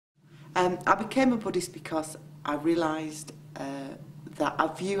I became a Buddhist because I realised that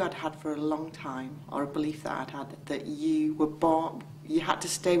a view I'd had for a long time, or a belief that I'd had, that you had to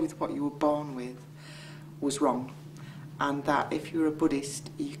stay with what you were born with, was wrong. And that if you were a Buddhist,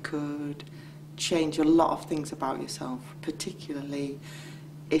 you could change a lot of things about yourself, particularly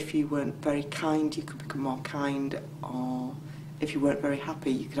if you weren't very kind, you could become more kind, or if you weren't very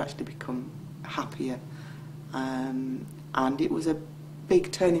happy, you could actually become happier. And it was a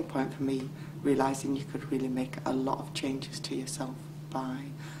big turning point for me, realising you could really make a lot of changes to yourself by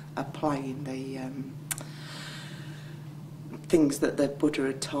applying the things that the Buddha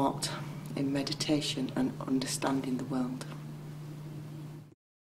had taught in meditation and understanding the world.